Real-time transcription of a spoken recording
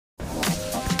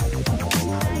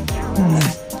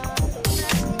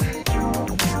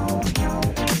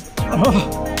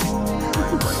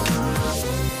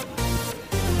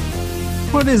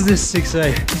What is this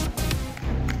 6A?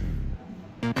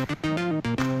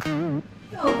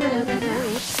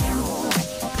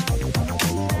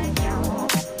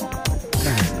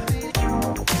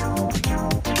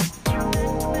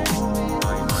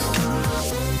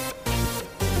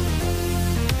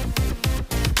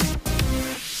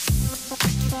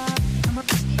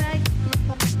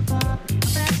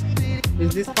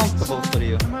 Is this comfortable for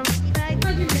you?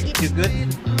 You good?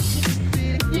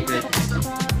 Good.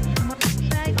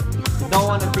 We don't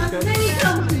want to pick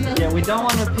a... we don't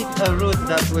want to pick a route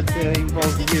that would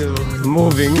involve you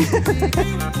Moving.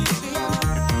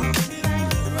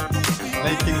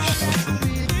 making sure.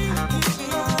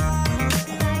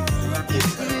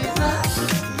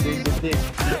 Doing the thing.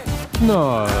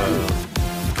 No.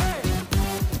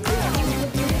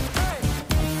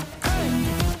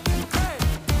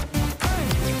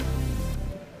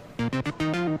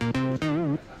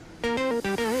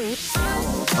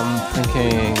 I'm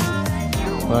thinking,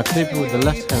 well, I clip with the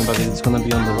left hand, but it's gonna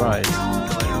be on the right.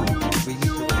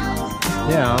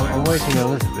 Yeah, I'm waiting a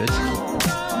little bit.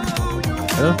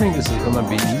 I don't think this is gonna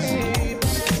be easy.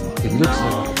 It looks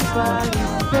like...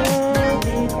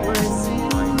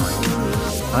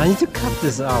 I need to cut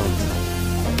this out.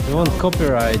 I want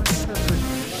copyright.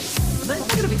 That's not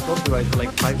gonna be copyright for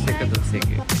like 5 seconds of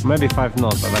singing. Maybe 5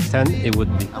 not, but like 10 it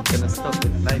would be. I'm gonna stop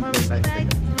at 9.9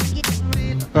 seconds.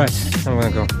 Right, I'm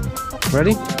gonna go.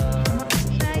 Ready?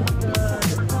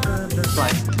 That's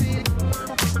fine.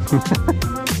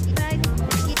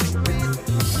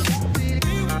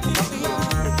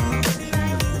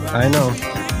 I know.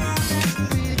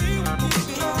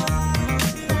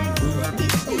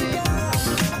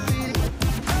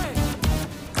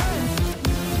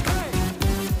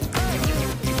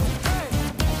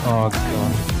 Oh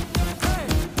god.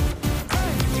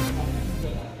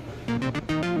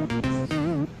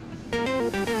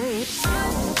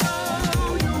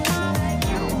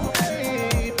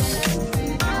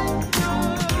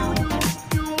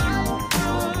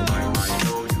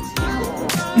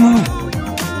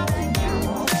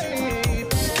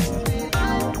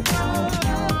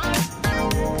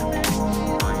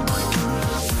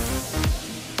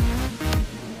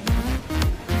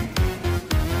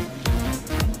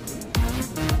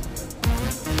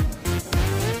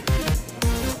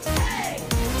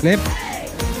 Flip.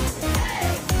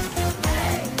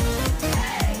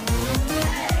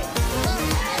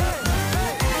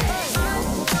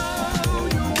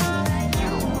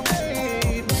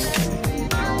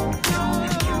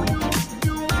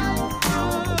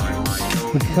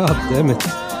 God damn it.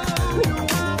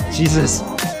 Jesus.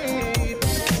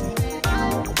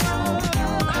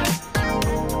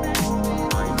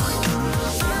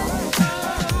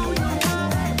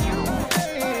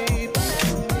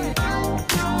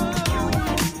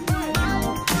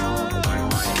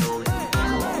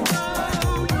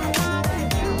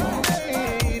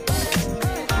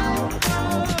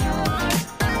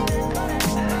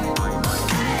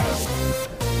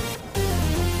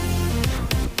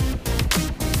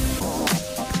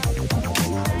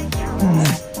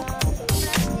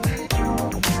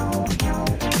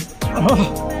 Oh.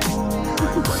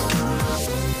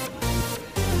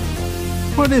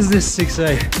 What is this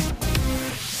 6A?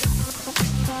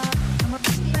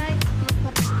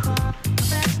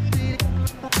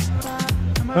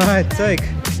 Alright, take.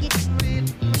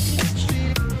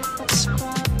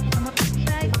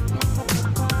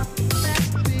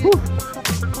 Whew.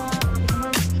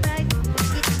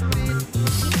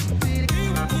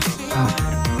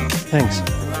 Thanks.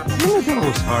 That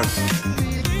was hard.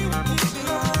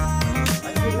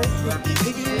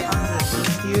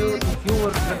 If you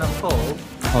were gonna fall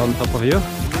On top of you? you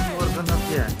were gonna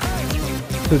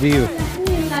To the you.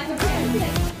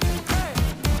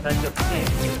 kind of thing.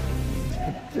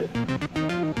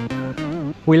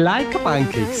 We like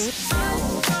pancakes.